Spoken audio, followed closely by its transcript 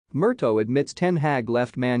Murtough admits Ten Hag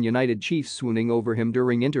left Man United chiefs swooning over him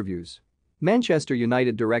during interviews. Manchester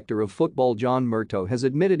United director of football John Murtough has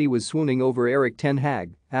admitted he was swooning over Erik Ten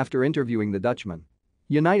Hag after interviewing the Dutchman.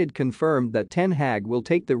 United confirmed that Ten Hag will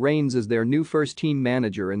take the reins as their new first-team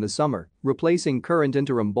manager in the summer, replacing current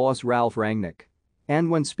interim boss Ralf Rangnick. And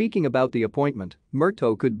when speaking about the appointment,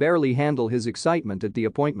 Murtough could barely handle his excitement at the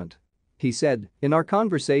appointment. He said, "In our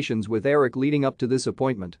conversations with Erik leading up to this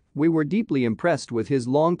appointment, we were deeply impressed with his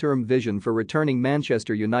long-term vision for returning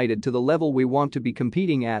Manchester United to the level we want to be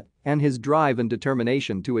competing at and his drive and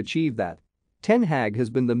determination to achieve that." Ten Hag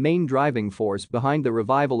has been the main driving force behind the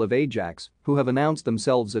revival of Ajax, who have announced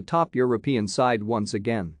themselves a top European side once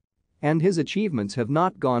again. And his achievements have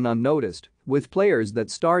not gone unnoticed, with players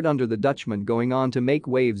that starred under the Dutchman going on to make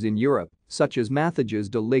waves in Europe, such as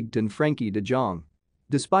Matthijs de Ligt and Frenkie de Jong.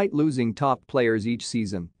 Despite losing top players each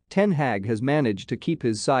season, Ten Hag has managed to keep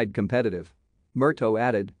his side competitive. Murtough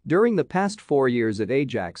added, "During the past 4 years at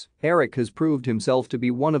Ajax, Erik has proved himself to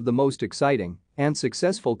be one of the most exciting and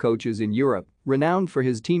successful coaches in Europe, renowned for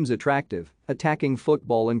his team's attractive, attacking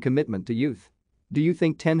football and commitment to youth." Do you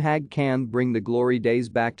think Ten Hag can bring the glory days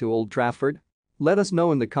back to Old Trafford? Let us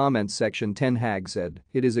know in the comments section. Ten Hag said,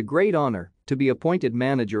 "It is a great honor to be appointed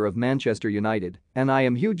manager of Manchester United, and I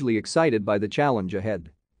am hugely excited by the challenge ahead.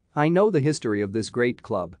 I know the history of this great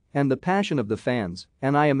club and the passion of the fans,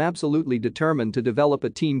 and I am absolutely determined to develop a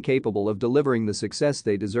team capable of delivering the success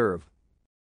they deserve."